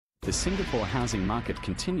The Singapore housing market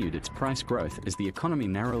continued its price growth as the economy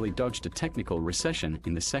narrowly dodged a technical recession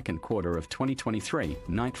in the second quarter of 2023,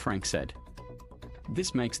 Knight Frank said.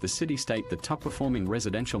 This makes the city-state the top-performing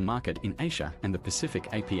residential market in Asia and the Pacific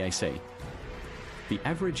APAC. The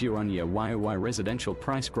average year-on-year YOY residential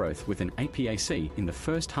price growth within APAC in the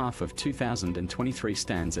first half of 2023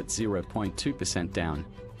 stands at 0.2% down.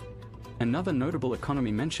 Another notable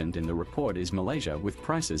economy mentioned in the report is Malaysia, with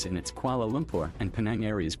prices in its Kuala Lumpur and Penang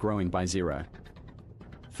areas growing by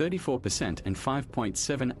 0.34% and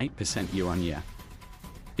 5.78% year-on-year.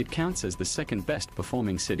 It counts as the second best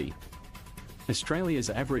performing city.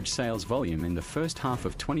 Australia's average sales volume in the first half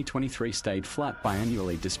of 2023 stayed flat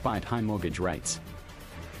biannually despite high mortgage rates.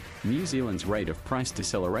 New Zealand's rate of price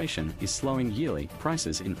deceleration is slowing yearly.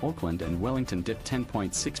 Prices in Auckland and Wellington dipped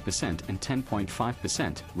 10.6% and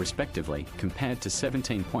 10.5%, respectively, compared to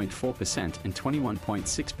 17.4% and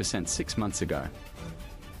 21.6% 6 months ago.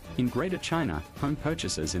 In Greater China, home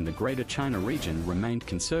purchases in the Greater China region remained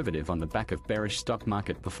conservative on the back of bearish stock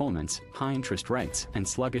market performance, high interest rates, and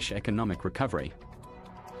sluggish economic recovery.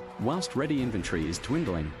 Whilst ready inventory is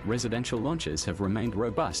dwindling, residential launches have remained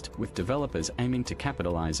robust, with developers aiming to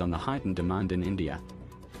capitalize on the heightened demand in India.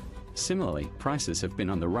 Similarly, prices have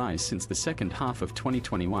been on the rise since the second half of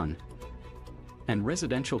 2021, and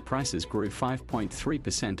residential prices grew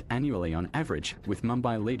 5.3% annually on average, with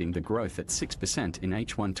Mumbai leading the growth at 6% in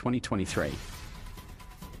H1 2023.